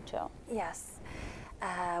its own too. Yes.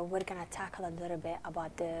 We're going to tackle a little bit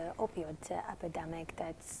about the opioid epidemic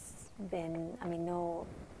that's been, I mean, no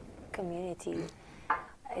community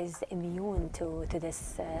is immune to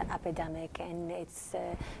this epidemic, and it's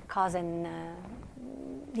causing,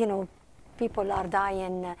 you know, people are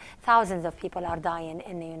dying, thousands of people are dying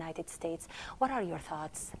in the United States. What are your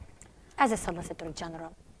thoughts as a Solicitor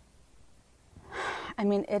General? I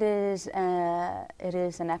mean, it is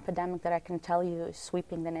an epidemic that I can tell you is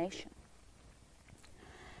sweeping the nation.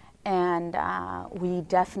 And we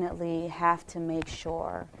definitely have to make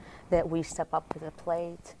sure that we step up to the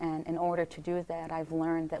plate. And in order to do that, I've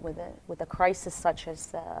learned that with a crisis such as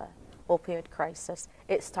the opioid crisis,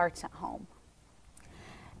 it starts at home.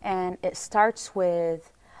 And it starts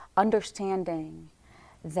with understanding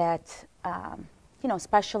that, you know,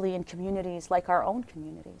 especially in communities like our own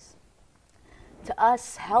communities, to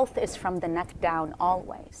us, health is from the neck down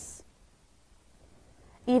always.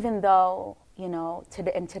 Even though, you know,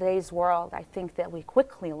 in today's world, I think that we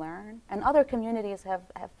quickly learn, and other communities have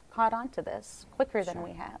caught on to this quicker than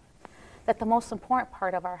we have, that the most important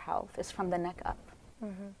part of our health is from the neck up.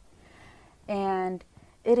 And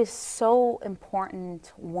it is so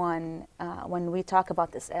important, one, when we talk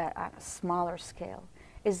about this on a smaller scale,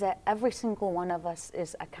 is that every single one of us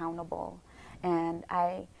is accountable. And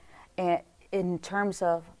in terms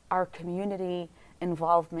of our community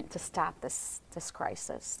involvement to stop this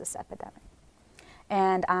crisis, this epidemic.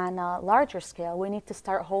 And on a larger scale, we need to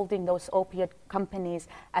start holding those opioid companies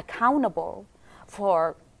accountable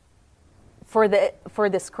for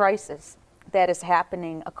this crisis that is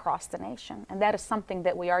happening across the nation. And that is something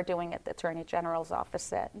that we are doing at the Attorney General's office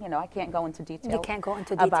that, you know, I can't go into detail. You can't go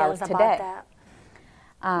into details about that.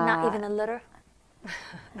 Not even a little?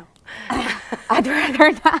 No. I'd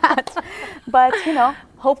rather not. But, you know,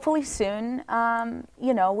 hopefully soon,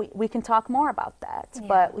 you know, we can talk more about that. Yeah.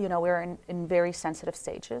 But, you know, we're in very sensitive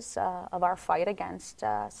stages of our fight against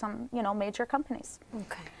some, you know, major companies.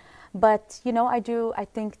 Okay. But, you know, I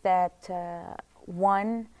think that,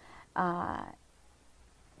 one, I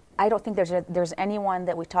don't think there's anyone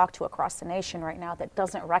that we talk to across the nation right now that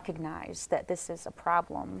doesn't recognize that this is a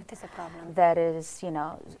problem. It is a problem. That is, you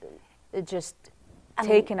know, just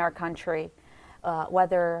taking our country,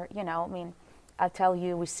 whether, you know, I mean, I tell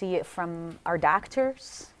you, we see it from our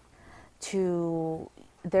doctors to,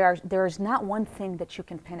 there's not one thing that you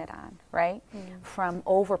can pin it on, right? From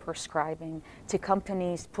overprescribing to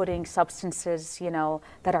companies putting substances, you know,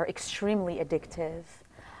 that are extremely addictive,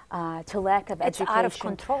 to lack of education. It's out of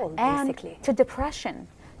control, basically. And to depression,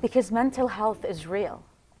 because mental health is real.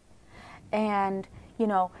 And, you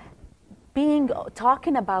know,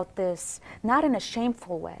 talking about this, not in a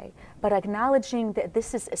shameful way, but acknowledging that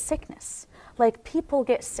this is a sickness. Like, people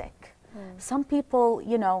get sick. Some people,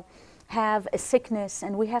 you know, have a sickness,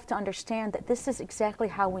 and we have to understand that this is exactly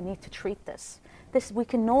how we need to treat this. We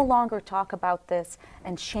can no longer talk about this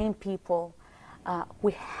and shame people.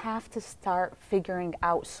 We have to start figuring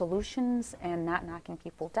out solutions and not knocking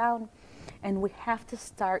people down. And we have to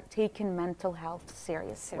start taking mental health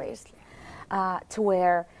seriously. To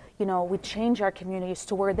where, you know, we change our communities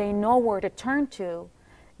to where they know where to turn to,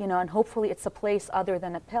 you know, and hopefully it's a place other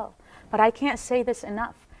than a pill. But I can't say this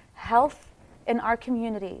enough. Health in our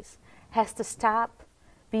communities has to stop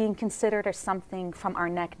being considered as something from our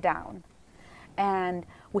neck down. And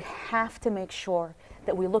we have to make sure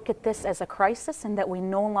that we look at this as a crisis and that we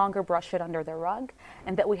no longer brush it under the rug,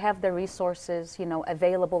 and that we have the resources, you know,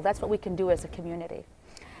 available. That's what we can do as a community.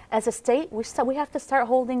 As a state, we have to start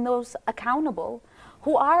holding those accountable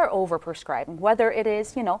who are overprescribing, whether it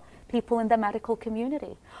is, you know, people in the medical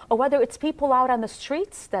community, or whether it's people out on the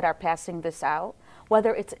streets that are passing this out,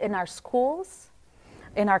 whether it's in our schools,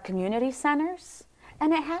 in our community centers,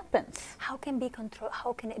 and it happens. How can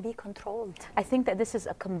it be controlled? I think that this is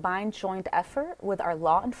a combined joint effort with our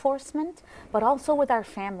law enforcement, but also with our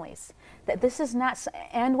families, that this is not,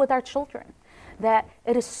 and with our children, that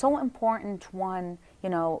it is so important, one, you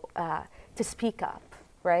know, to speak up,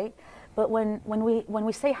 right? But when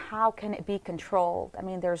we say how can it be controlled, I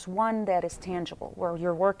mean, there's one that is tangible, where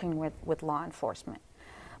you're working with law enforcement.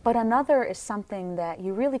 But another is something that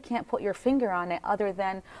you really can't put your finger on it, other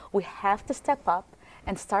than we have to step up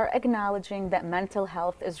and start acknowledging that mental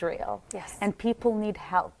health is real. Yes. And people need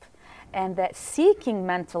help. And that seeking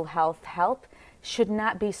mental health help should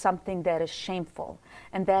not be something that is shameful.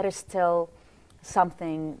 And that is still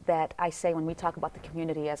something that I say when we talk about the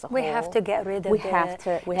community as a whole. We have to get rid of we have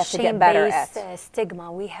to get better at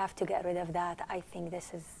stigma. We have to get rid of that. I think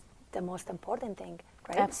this is the most important thing,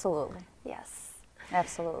 right? Absolutely. Yes.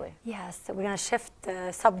 Absolutely. Yes, so we're going to shift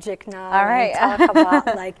the subject now. All right. And talk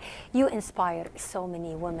about, like, you inspire so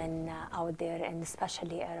many women out there, and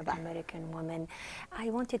especially Arab American women. I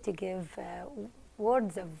wanted to give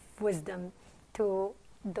words of wisdom to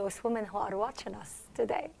those women who are watching us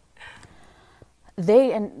today.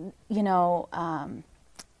 They, and you know,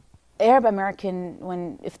 Arab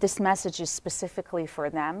American, if this message is specifically for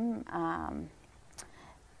them,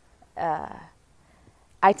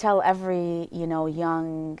 I tell every,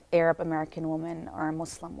 young Arab American woman or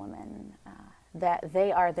Muslim woman that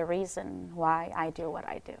they are the reason why I do what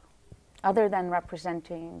I do, other than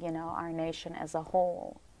representing, our nation as a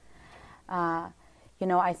whole.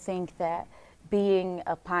 I think that being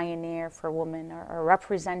a pioneer for women or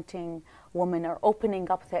representing women or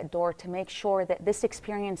opening up that door to make sure that this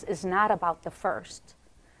experience is not about the first.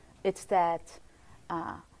 It's that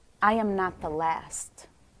I am not the last.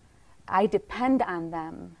 I depend on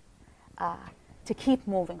them to keep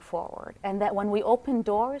moving forward. And that when we open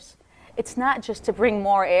doors, it's not just to bring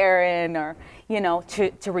more air in or,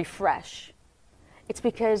 to refresh. It's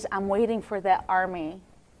because I'm waiting for that army,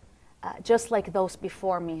 just like those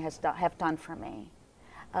before me have done for me,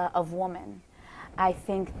 of women. I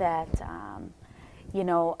think that,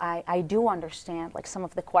 I do understand, like, some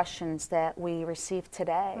of the questions that we received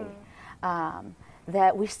today.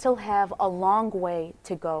 That we still have a long way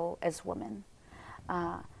to go as women.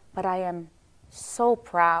 But I am so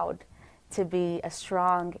proud to be a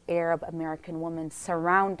strong Arab American woman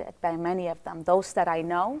surrounded by many of them, those that I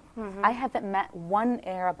know. I haven't met one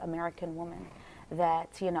Arab American woman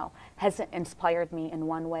that, hasn't inspired me in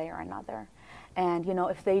one way or another. And,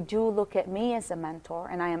 if they do look at me as a mentor,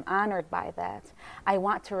 and I am honored by that, I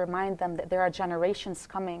want to remind them that there are generations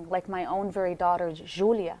coming, like my own very daughter,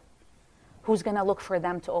 Julia, who's going to look for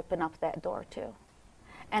them to open up that door too,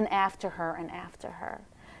 and after her and after her.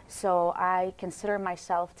 So I consider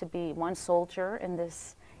myself to be one soldier in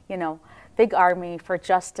this, big army for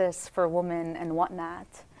justice, for women and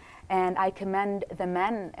whatnot. And I commend the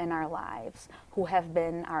men in our lives who have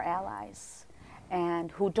been our allies and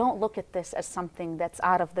who don't look at this as something that's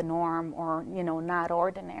out of the norm or, not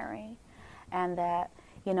ordinary. And that,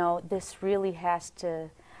 this really has to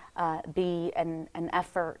be an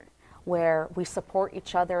effort where we support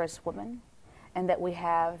each other as women, and that we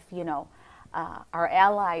have, our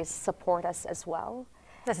allies support us as well.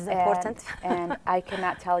 This is important. And I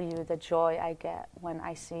cannot tell you the joy I get when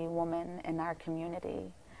I see women in our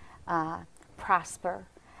community prosper.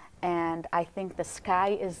 And I think the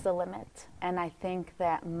sky is the limit. And I think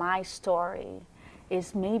that my story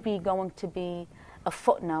is maybe going to be a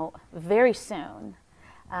footnote very soon.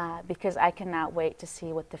 Because I cannot wait to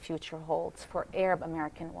see what the future holds for Arab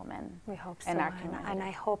American women. We hope so, in our community. And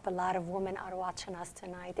I hope a lot of women are watching us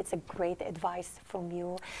tonight. It's a great advice from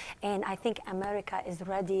you. And I think America is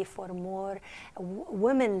ready for more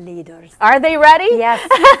women leaders. Are they ready? Yes.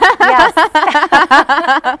 Yes.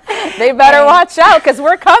 They better watch out, because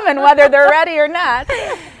we're coming whether they're ready or not.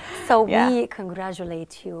 So we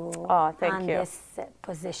congratulate you on this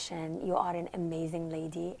position. You are an amazing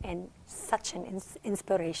lady and such an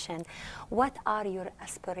inspiration. What are your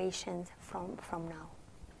aspirations from now?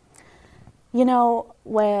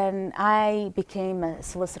 When I became a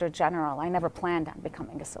Solicitor General, I never planned on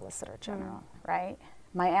becoming a Solicitor General, right?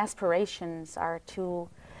 My aspirations are to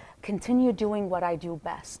continue doing what I do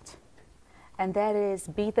best, and that is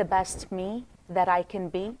be the best me that I can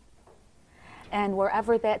be. And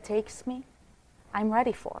wherever that takes me, I'm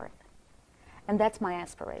ready for it. And that's my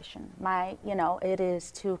aspiration. It is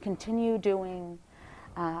to continue doing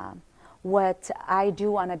what I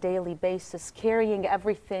do on a daily basis, carrying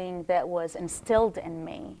everything that was instilled in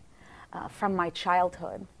me from my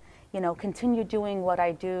childhood. Continue doing what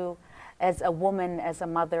I do as a woman, as a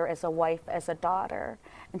mother, as a wife, as a daughter,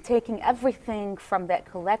 and taking everything from that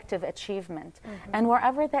collective achievement. And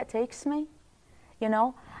wherever that takes me,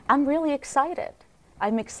 I'm really excited.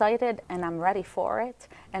 I'm excited and I'm ready for it.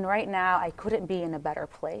 And right now, I couldn't be in a better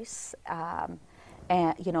place. And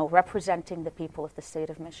representing the people of the state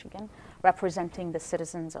of Michigan, representing the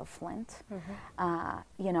citizens of Flint.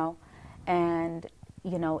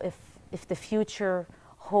 If the future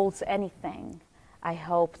holds anything, I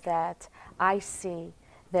hope that I see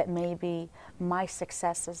that maybe my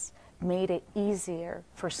successes made it easier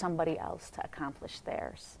for somebody else to accomplish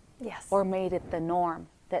theirs. Yes. Or made it the norm,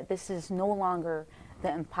 that this is no longer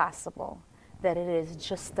the impossible, that it is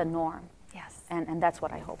just the norm. Yes. And that's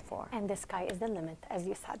what I hope for. And the sky is the limit, as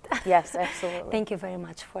you said. Yes, absolutely. Thank you very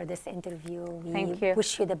much for this interview. Thank you.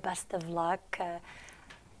 Wish you the best of luck.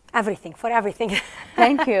 Everything.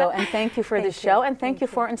 Thank you, and thank you for the show, and thank you you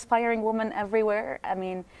for inspiring women everywhere. I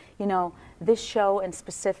mean, you know, this show in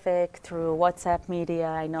specific through WhatsApp media,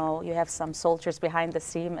 I know you have some soldiers behind the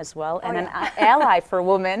scene as well, and an ally for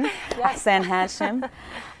women, Hanan Hashim.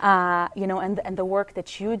 You know, and the work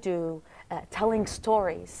that you do, telling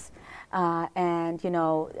stories. And you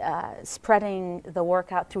know, spreading the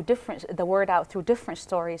word out through different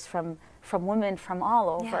stories from women from all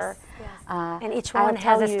over. Yes, yes. And each one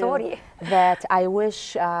has a story. That I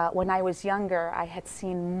wish when I was younger I had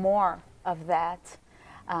seen more of that,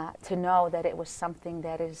 to know that it was something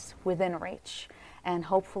that is within reach. And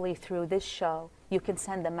hopefully through this show you can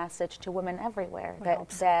send a message to women everywhere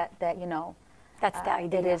that you know, that's the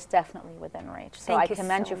idea. It is definitely within reach. So I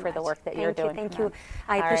commend you for the work that you're doing. Thank you.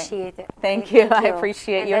 I appreciate it. Thank you. I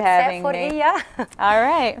appreciate you having me. HEYA. All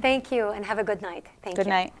right. Thank you, and have a good night. Thank you. Good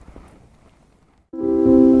night.